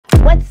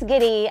What's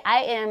giddy? I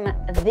am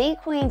the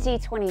Queen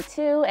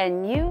G22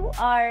 and you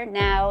are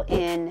now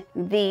in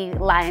the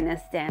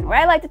Lioness Den, where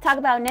I like to talk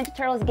about Ninja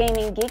Turtles,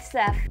 gaming, geek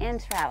stuff,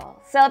 and travel.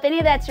 So if any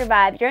of that's your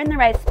vibe, you're in the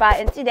right spot,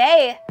 and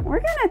today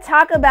we're gonna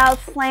talk about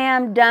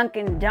Slam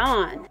Dunkin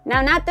Don.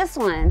 Now, not this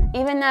one,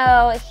 even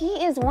though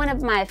he is one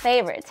of my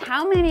favorites.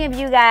 How many of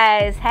you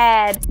guys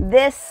had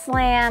this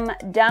Slam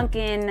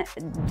Dunkin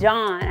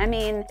Don? I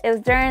mean, it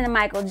was during the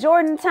Michael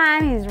Jordan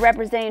time. He's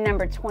representing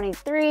number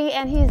 23,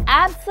 and he's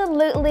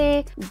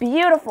absolutely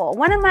beautiful.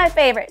 One of my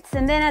favorites.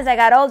 And then as I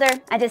got older,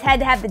 I just had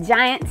to have the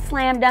giant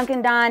Slam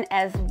Dunkin Don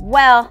as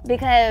well,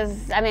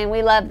 because I mean,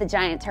 we love the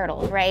giant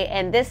turtles, right?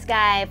 And this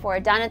guy, for a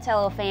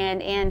Donatello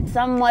fan and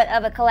somewhat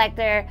of a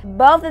collector,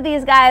 both of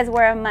these guys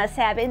were a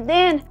must-have. And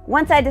then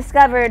once I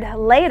discovered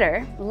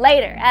later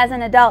as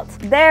an adult,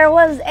 there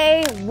was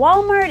a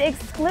Walmart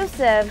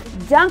exclusive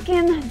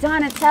Dunkin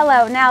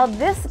Donatello. Now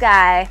this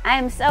guy, I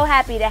am so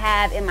happy to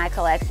have in my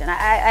collection.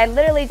 I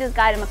literally just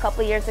got him a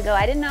couple years ago.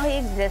 I didn't know he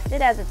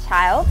existed as a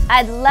child.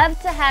 I'd love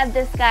to have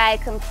this guy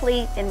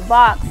complete in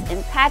box,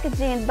 in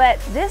packaging, but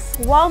this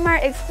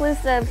Walmart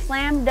exclusive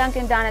Slam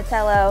Dunkin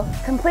Donatello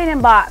complete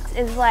in box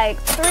is like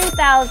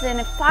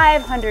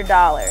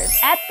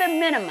 $3,500 at the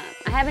minimum.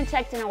 I haven't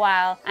checked in a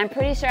while. I'm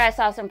pretty sure I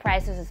saw some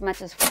prices as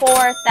much as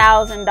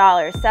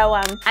 $4,000. So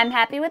I'm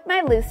happy with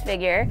my loose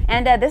figure,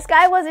 and this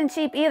guy wasn't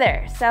cheap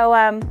either. So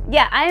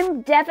yeah,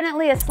 I'm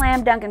definitely a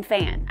Slam Dunkin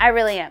fan. I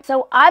really am.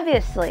 So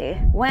obviously,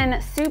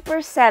 when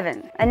Super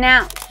 7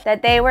 announced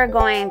that they were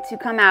going to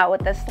come out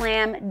with the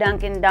Slam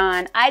Dunkin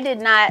Don, I did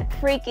not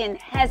freaking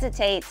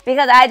hesitate,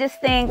 because I just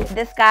think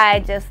this guy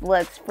just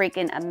looks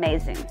freaking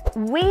amazing.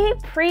 We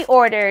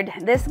pre-ordered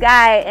this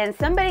guy, and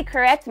somebody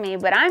correct me,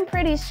 but I'm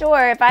pretty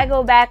sure if I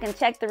go back and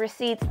check the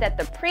receipts that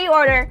the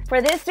pre-order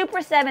for this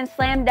Super 7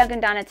 Slam Dunkin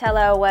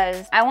Donatello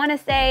was, I want to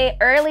say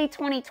early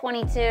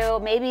 2022,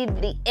 maybe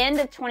the end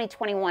of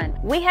 2021.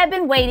 We have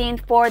been waiting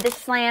for the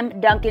Slam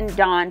Dunkin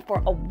Don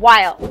for a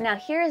while. Now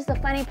here's the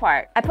funny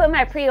part. I put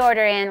my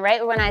pre-order in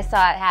right when I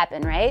saw it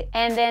happen, right?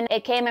 And then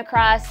it came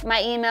across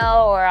my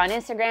email or on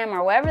Instagram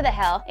or wherever the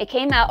hell. It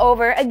came out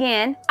over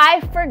again.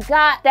 I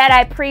forgot that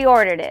I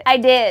pre-ordered it. I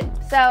did.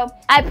 So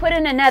I put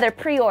in another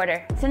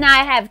pre-order. So now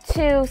I have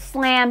two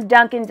Slam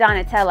Dunkin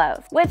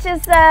Donatellos, which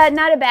is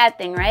not a bad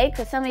thing, right?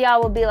 Because some of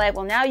y'all will be like,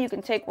 well, now you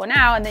can take one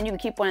out and then you can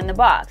keep one in the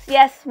box.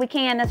 Yes, we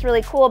can. That's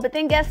really cool. But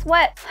then guess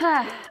what?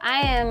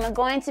 I am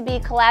going to be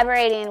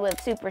collaborating with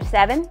Super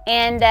 7,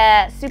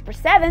 and Super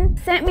 7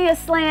 sent me a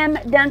Slam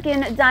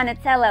Dunkin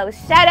Donatello.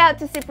 Shout out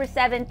to Super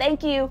 7.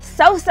 Thank you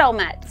so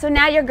much. So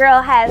now your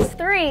girl has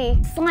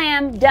 3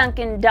 Slam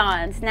Dunkin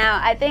Dons. Now,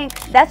 I think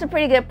that's a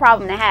pretty good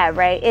problem to have,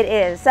 right? It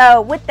is.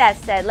 So with that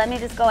said, let me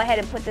just go ahead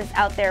and put this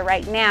out there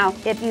right now.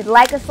 If you'd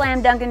like a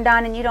Slam Dunkin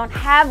Don and you don't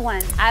have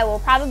one, I will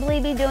probably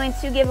be doing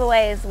 2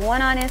 giveaways,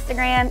 one on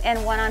Instagram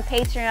and one on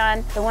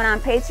Patreon. The one on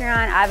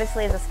Patreon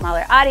obviously is a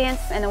smaller audience,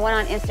 and the one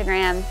on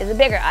Instagram is a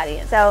bigger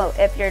audience. So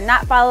if you're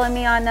not following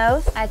me on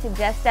those, I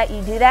suggest that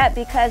you do that,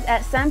 because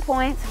at some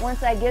point,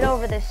 once I get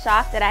over the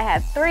shock that I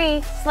have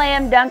 3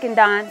 Slam Dunkin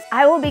Dons,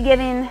 I will be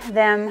giving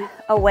them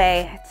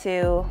away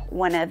to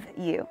one of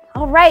you.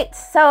 All right,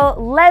 so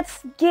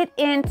let's get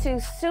into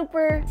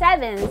Super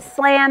 7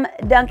 Slam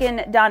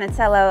Dunkin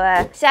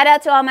Donatello. Shout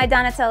out to all my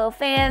Donatello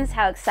fans.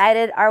 How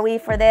excited are we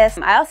for this?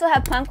 I also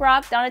have Punk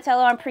Rock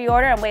Donatello on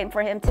pre-order. I'm waiting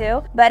for him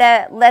too.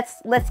 But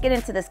let's get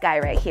into this guy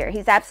right here.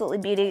 He's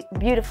absolutely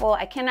beautiful.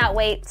 I cannot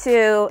wait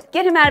to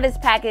get him out of his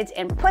package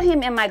and put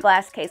him in my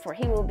glass case, where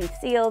he will be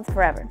sealed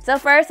forever. So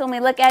first, when we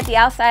look at the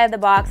outside of the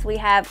box, we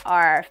have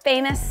our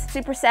famous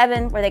Super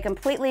 7, where they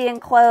completely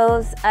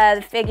enclose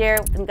the figure.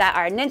 We've got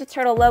our Ninja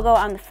Turtle logo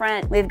on the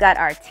front. We've got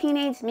our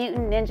Teenage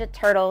Mutant Ninja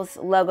Turtles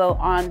logo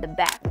on the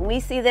back. When we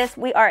see this,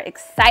 we are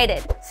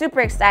excited,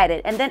 super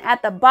excited. And then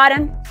at the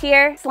bottom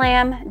here,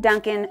 Slam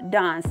Dunkin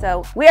Don.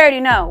 So we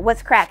already know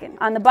what's cracking.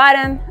 On the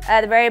bottom,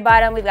 the very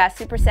bottom, we've got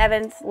Super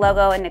 7's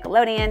logo and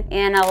Nickelodeon,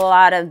 and a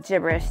lot of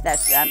gibberish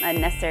that's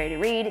unnecessary to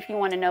read. If you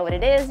want to know what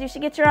it is, you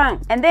should get your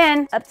own. And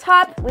then up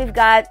top, we've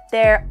got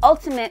their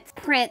Ultimate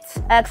print,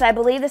 because I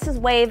believe this is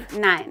wave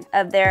 9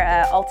 of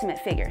their Ultimate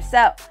figure.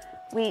 So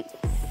we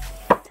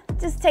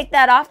just take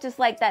that off just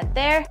like that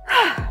there.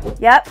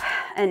 Yep,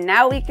 and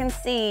now we can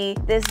see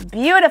this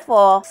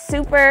beautiful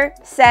Super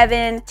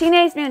 7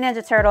 Teenage Mutant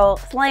Ninja Turtle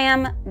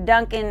Slam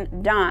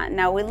Dunkin Don.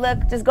 Now we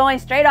look, just going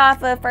straight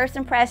off of first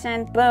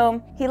impression,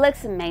 boom, he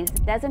looks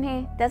amazing, doesn't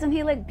he? Doesn't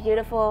he look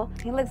beautiful?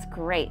 He looks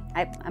great.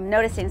 I'm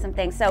noticing some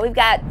things. So we've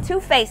got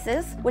 2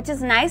 faces, which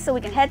is nice, so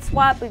we can head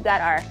swap. We've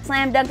got our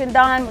Slam Dunkin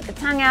Don with the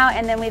tongue out,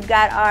 and then we've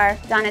got our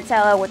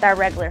Donatello with our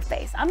regular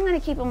face. I'm gonna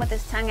keep him with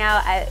his tongue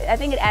out. I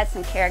think it adds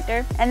some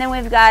character. And then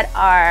we've got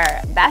our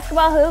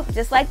basketball hoop,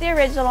 just like the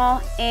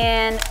original,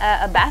 and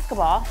a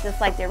basketball,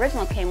 just like the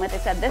original came with,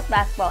 except this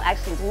basketball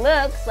actually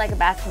looks like a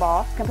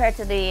basketball compared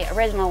to the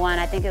original one.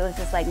 I think it was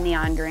just like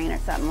neon green or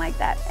something like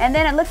that. And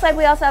then it looks like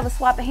we also have a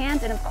swap of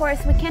hands, and of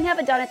course we can't have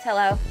a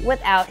Donatello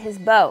without his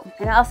bow.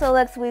 And it also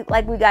looks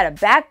like we got a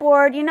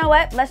backboard. You know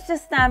what? Let's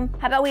just, how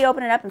about we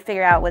open it up and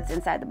figure out what's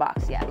inside the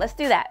box? Yeah, let's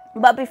do that.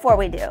 But before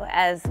we do,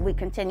 as we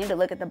continue to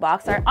look at the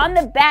box art, on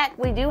the back,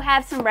 we do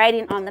have some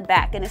writing on the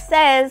back, and it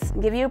says,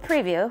 I'll give you a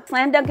preview,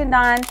 Slam Dunkin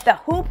Don, the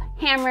hoop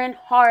hammering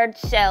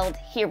hard-shelled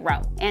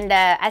hero. And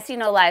I see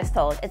no lies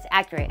told. It's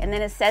accurate. And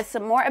then it says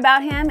some more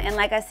about him, and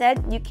like I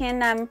said, you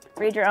can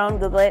read your own,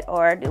 Google it,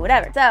 or do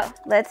whatever. So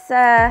let's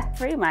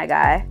free my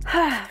guy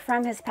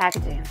from his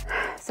packaging.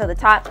 So the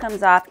top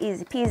comes off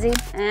easy peasy,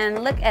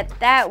 and look at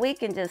that, we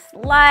can just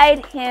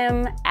slide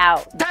him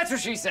out. That's what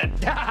she said.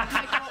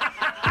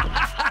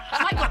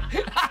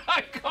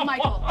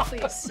 Michael,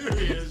 please.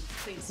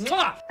 Please.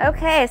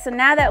 Okay, so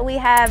now that we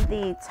have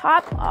the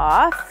top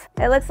off,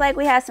 it looks like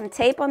we have some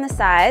tape on the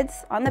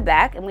sides, on the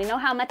back, and we know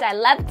how much I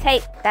love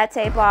tape. That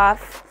tape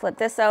off, flip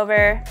this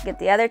over, get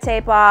the other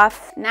tape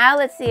off. Now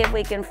let's see if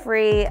we can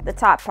free the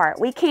top part.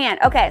 We can.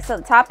 Okay, so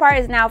the top part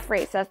is now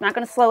free, so it's not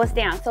gonna slow us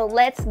down. So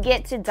let's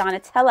get to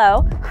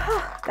Donatello.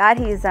 God,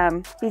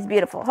 he's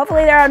beautiful.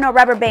 Hopefully there are no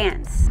rubber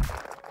bands.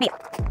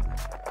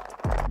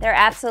 There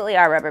absolutely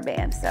are rubber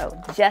bands, so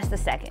just a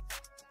second.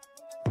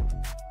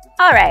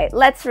 All right,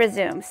 let's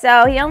resume.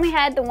 So he only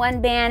had the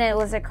one band, it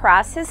was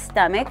across his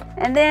stomach.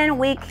 And then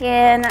we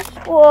can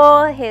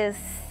pull his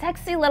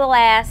sexy little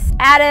ass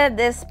out of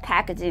this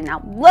packaging.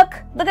 Now look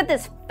at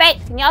this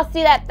face. Can y'all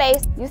see that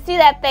face? You see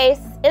that face?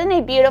 Isn't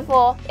he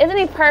beautiful? Isn't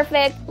he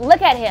perfect?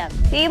 Look at him.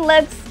 He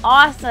looks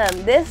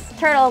awesome. This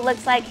turtle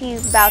looks like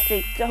he's about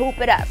to hoop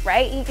it up,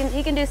 right? He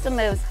can do some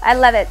moves. I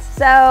love it.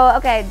 So,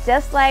 okay,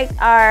 just like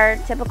our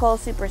typical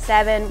Super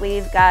 7,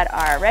 we've got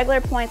our regular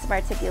points of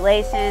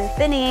articulation,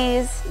 the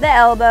knees, the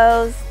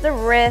elbows, the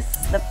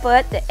wrists, the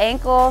foot, the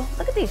ankle.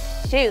 Look at these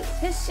shoes.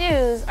 His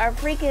shoes are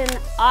freaking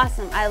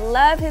awesome. I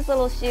love his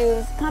little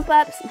shoes. Pump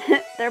ups,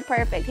 they're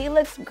perfect. He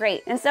looks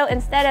great. And so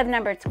instead of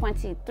number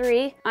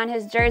 23 on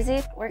his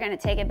jersey, we're gonna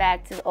take it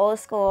back to the old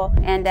school,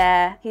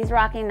 and he's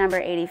rocking number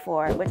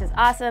 84, which is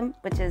awesome,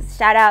 which is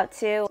shout out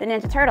to the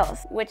Ninja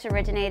Turtles, which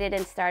originated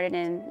and started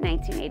in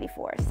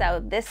 1984.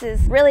 So this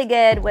is really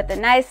good with a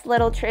nice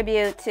little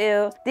tribute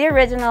to the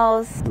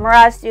originals,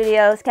 Mirage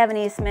Studios, Kevin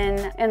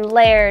Eastman, and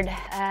Laird.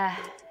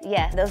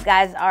 Yeah, those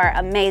guys are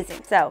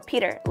amazing. So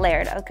Peter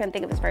Laird, I couldn't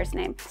think of his first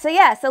name. So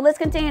yeah, so let's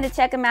continue to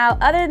check him out.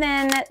 Other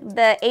than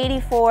the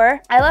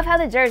 84, I love how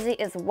the jersey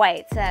is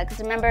white. Because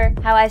remember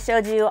how I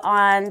showed you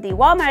on the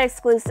Walmart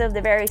exclusive,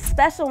 the very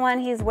special one,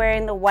 he's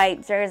wearing the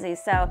white jersey.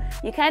 So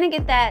you kind of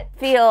get that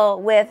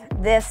feel with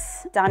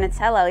this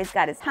Donatello. He's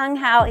got his tongue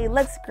out, he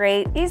looks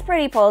great. He's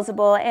pretty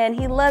poseable and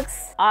he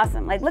looks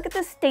awesome. Like look at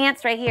this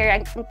stance right here. I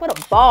can put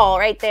a ball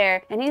right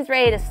there and he's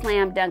ready to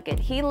slam dunk it.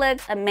 He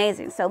looks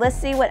amazing. So let's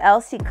see what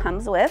else he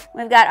comes with.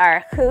 We've got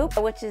our hoop,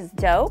 which is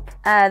dope.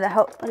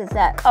 What is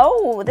that?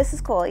 Oh, this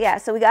is cool. Yeah,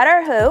 so we got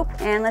our hoop,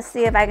 and let's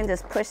see if I can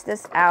just push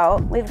this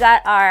out. We've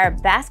got our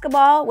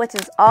basketball, which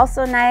is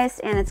also nice,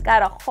 and it's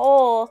got a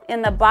hole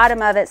in the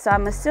bottom of it, so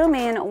I'm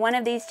assuming one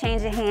of these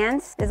change of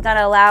hands is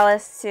gonna allow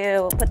us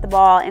to put the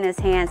ball in his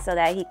hand so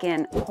that he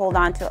can hold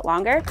on to it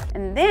longer.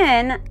 And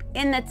then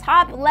in the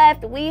top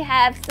left, we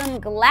have some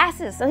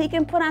glasses, so he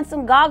can put on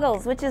some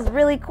goggles, which is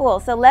really cool.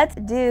 So let's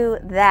do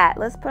that.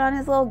 Let's put on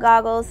his little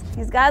goggles.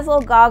 He's got his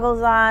little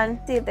goggles on.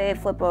 See if they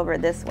flip over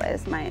this way.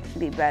 This might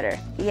be better.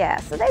 Yeah,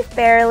 so they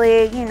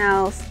fairly, you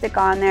know, stick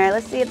on there.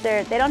 Let's see if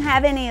they don't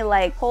have any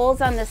like holes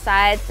on the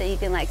sides so you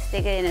can like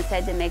stick it in his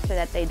head to make sure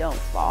that they don't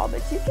fall.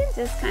 But you can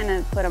just kind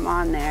of put them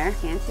on there,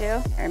 can't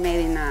you? Or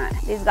maybe not.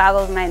 These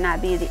goggles might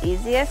not be the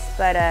easiest,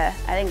 but I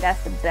think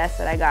that's the best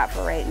that I got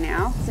for right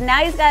now. So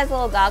now he's got his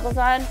little goggles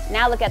on.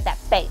 Now look at that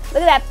face.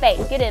 Look at that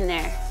face. Get in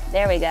there.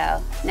 There we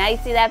go. Now you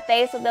see that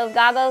face with those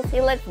goggles? He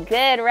looks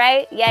good,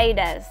 right? Yeah, he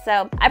does.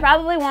 So I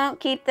probably won't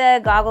keep the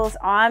goggles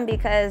on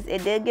because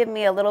it did give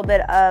me a little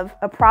bit of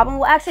a problem.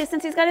 Well, actually,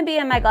 since he's gonna be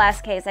in my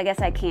glass case, I guess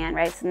I can,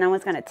 right? So no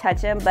one's gonna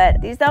touch him,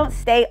 but these don't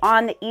stay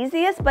on the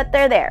easiest, but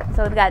they're there.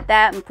 So we've got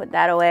that and put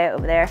that away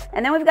over there.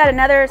 And then we've got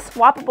another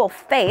swappable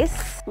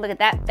face. Look at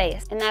that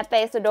face. Isn't that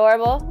face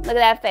adorable? Look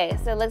at that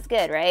face. It looks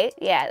good, right?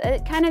 Yeah,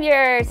 kind of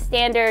your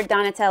standard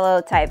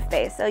Donatello type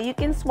face. So you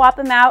can swap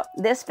him out,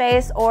 this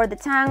face or the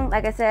tongue.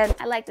 Like I said,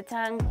 I like the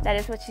tongue. That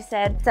is what she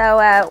said.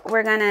 So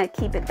we're gonna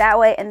keep it that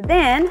way. And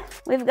then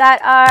we've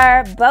got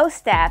our bow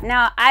staff.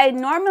 Now, I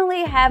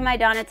normally have my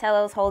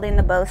Donatellos holding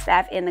the bow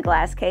staff in the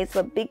glass case,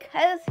 but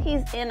because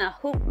he's in a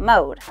hoop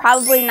mode,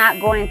 probably not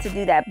going to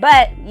do that.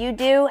 But you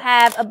do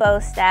have a bow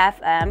staff,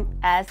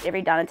 as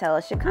every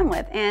Donatello should come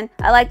with. And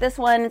I like this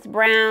one. It's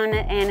brown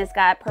and it's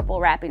got purple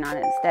wrapping on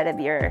it instead of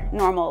your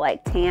normal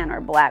like tan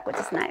or black, which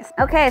is nice.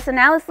 Okay, so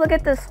now let's look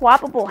at the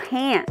swappable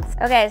hands.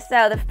 Okay,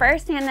 so the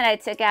first hand that I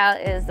took pick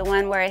out is the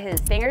one where his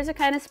fingers are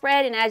kind of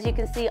spread, and as you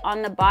can see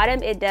on the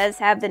bottom, it does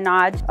have the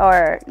notch,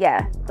 or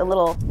yeah, the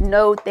little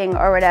node thing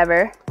or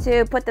whatever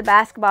to put the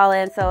basketball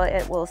in so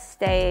it will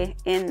stay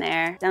in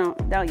there.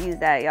 Don't use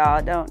that,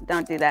 y'all.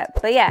 Don't do that.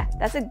 But yeah,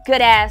 that's a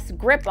good ass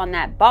grip on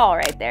that ball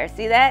right there.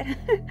 See that?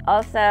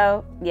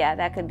 Also, yeah,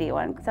 that could be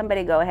one.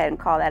 Somebody go ahead and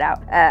call that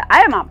out.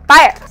 I am on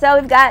fire. So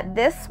we've got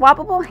this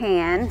swappable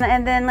hand,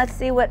 and then let's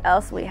see what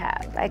else we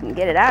have. If I can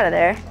get it out of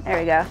there. There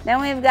we go. Then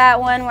we've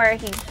got one where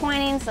he's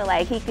pointing, so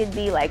like he could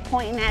be like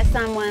pointing at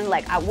someone,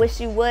 like, I wish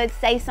you would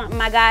say something,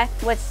 my guy,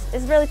 which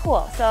is really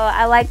cool. So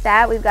I like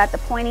that. We've got the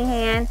pointy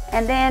hand,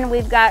 and then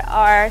we've got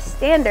our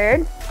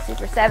standard.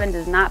 Super 7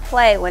 does not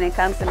play when it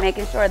comes to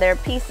making sure their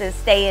pieces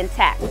stay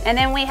intact. And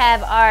then we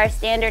have our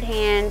standard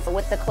hands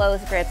with the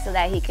closed grip so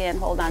that he can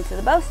hold on to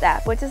the bow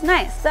staff, which is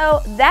nice.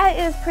 So that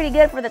is pretty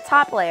good for the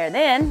top layer.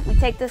 Then we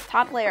take this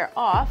top layer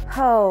off.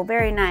 Oh,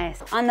 very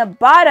nice. On the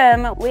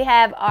bottom, we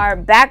have our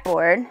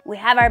backboard.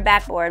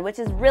 Which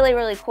is really,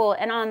 really cool.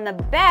 And on the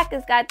back,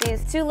 it's got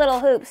these two little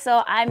hoops.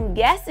 So I'm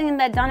guessing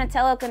that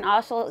Donatello can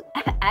also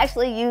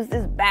actually use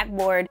this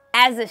backboard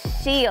as a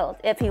shield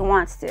if he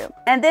wants to.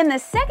 And then the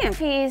second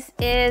piece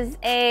is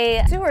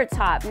a sewer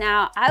top.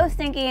 Now, I was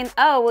thinking,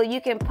 oh, well,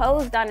 you can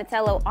pose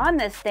Donatello on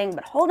this thing,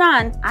 but hold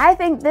on. I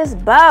think this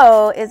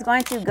bow is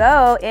going to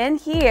go in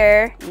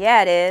here.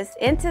 Yeah, it is.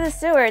 Into the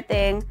sewer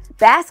thing.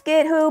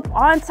 Basket hoop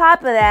on top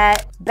of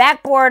that,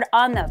 backboard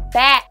on the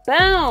back.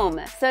 Boom!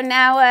 So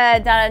now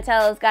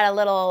Donatello's got a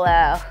little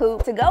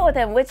hoop to go with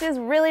him, which is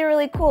really,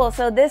 really cool.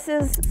 So this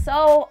is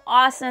so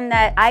awesome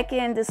that I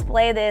can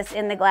display this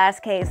in the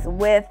glass case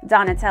with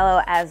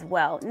Donatello as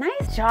well.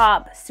 Nice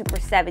job, Super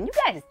 7. You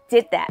guys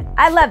did that.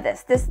 I love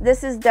this.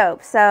 This is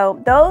dope.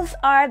 So those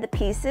are the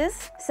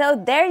pieces.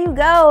 So there you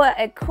go.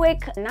 A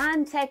quick,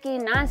 non-techy,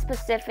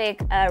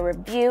 non-specific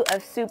review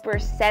of Super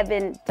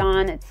 7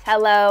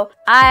 Donatello.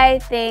 I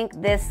think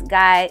this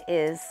guy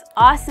is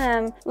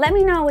awesome. Let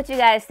me know what you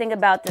guys think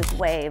about this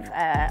wave.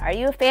 Are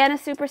you a fan of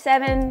Super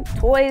 7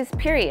 toys,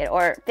 period,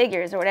 or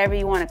figures, or whatever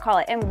you want to call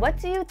it? And what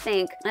do you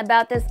think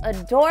about this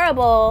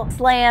adorable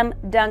Slam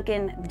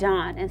Dunkin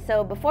Don? And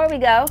so before we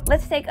go,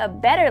 let's take a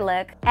better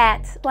look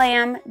at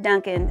Slam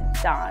Dunkin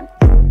Don.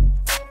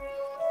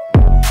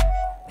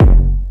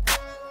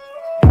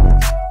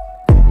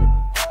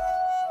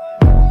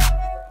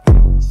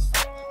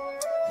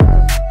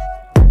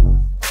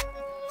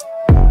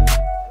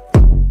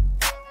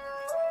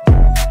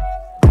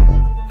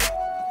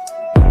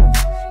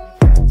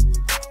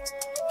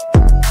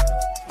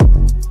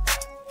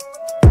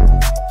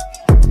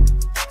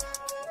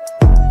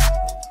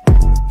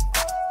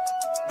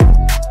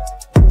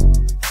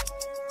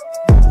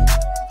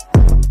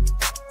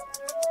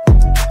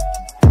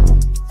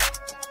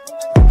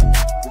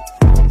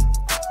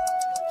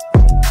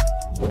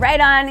 Right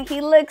on,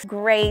 he looks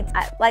great.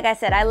 Like I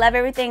said, I love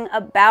everything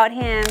about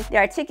him. The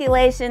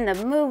articulation, the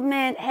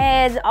movement,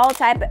 heads, all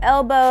type of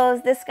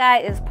elbows. This guy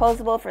is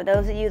posable for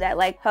those of you that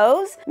like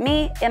pose.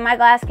 Me, in my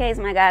glass case,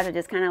 my guys are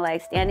just kind of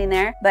like standing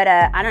there. But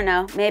I don't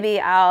know, maybe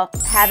I'll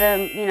have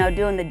him, you know,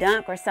 doing the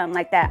dunk or something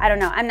like that. I don't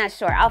know, I'm not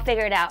sure. I'll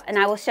figure it out and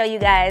I will show you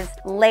guys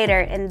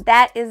later. And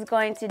that is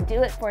going to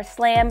do it for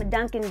Slam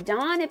Dunkin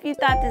Don. If you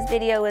thought this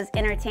video was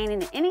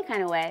entertaining in any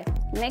kind of way,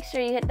 make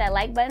sure you hit that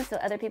like button so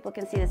other people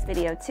can see this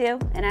video too.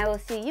 And I will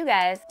see you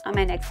guys on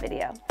my next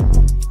video.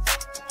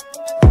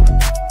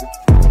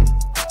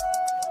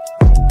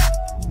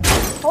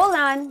 Hold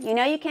on, you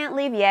know you can't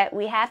leave yet.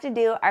 We have to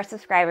do our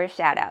subscriber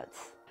shout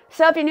outs.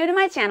 So if you're new to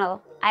my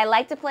channel, I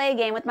like to play a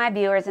game with my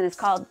viewers and it's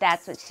called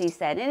That's What She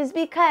Said. It is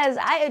because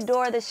I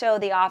adore the show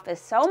The Office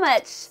so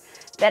much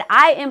that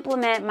I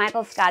implement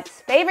Michael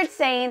Scott's favorite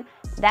saying,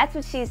 "That's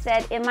what she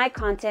said," in my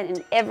content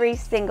in every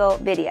single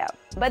video.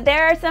 But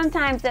there are some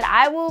times that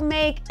I will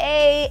make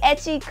a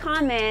etchy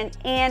comment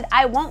and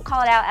I won't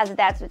call it out as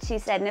 "that's what she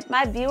said." And if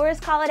my viewers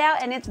call it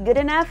out and it's good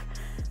enough,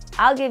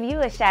 I'll give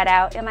you a shout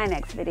out in my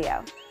next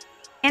video.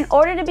 In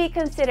order to be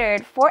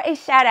considered for a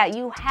shout out,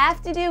 you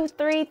have to do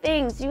 3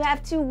 things. You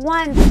have to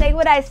 1, say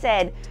what I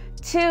said,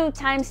 2,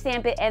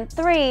 timestamp it, and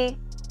 3,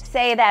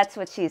 say "that's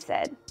what she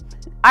said."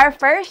 Our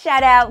first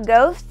shout out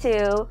goes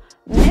to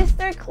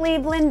Mr.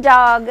 Cleveland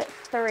Dog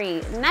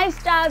 3.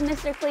 Nice job,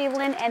 Mr.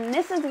 Cleveland. And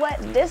this is what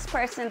this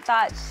person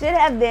thought should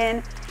have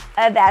been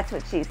a "that's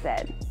what she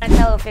said."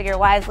 Donatello figure,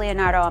 why is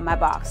Leonardo on my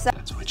box? So,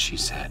 that's what she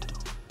said.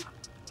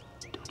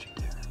 Don't you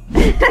dare.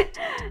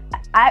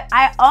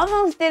 I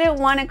almost didn't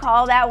want to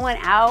call that one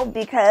out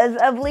because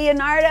of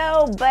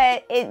Leonardo,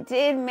 but it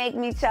did make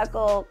me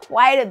chuckle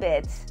quite a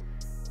bit.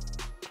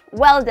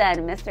 Well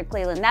done, Mr.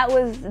 Cleveland. That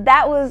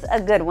was a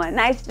good one.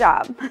 Nice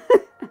job.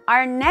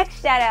 Our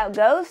next shout out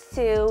goes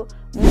to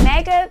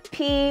Mega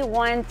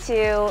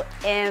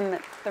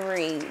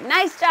P12M3.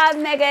 Nice job,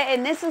 Mega.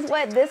 And this is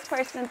what this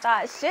person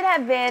thought should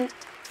have been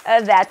a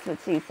 "that's what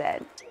she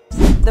said."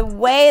 The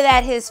way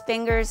that his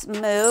fingers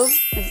move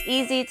is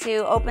easy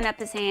to open up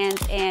his hands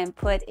and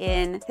put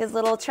in his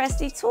little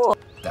trusty tool.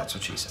 That's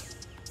what she said.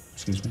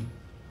 Excuse me?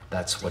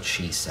 That's what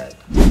she said.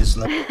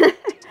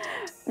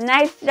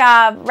 Nice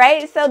job,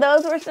 right? So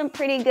those were some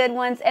pretty good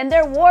ones, and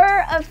there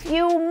were a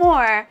few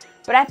more,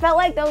 but I felt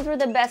like those were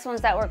the best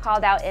ones that were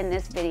called out in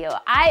this video.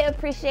 I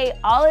appreciate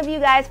all of you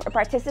guys for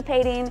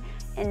participating,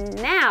 and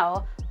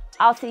now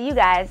I'll see you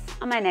guys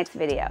on my next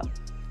video.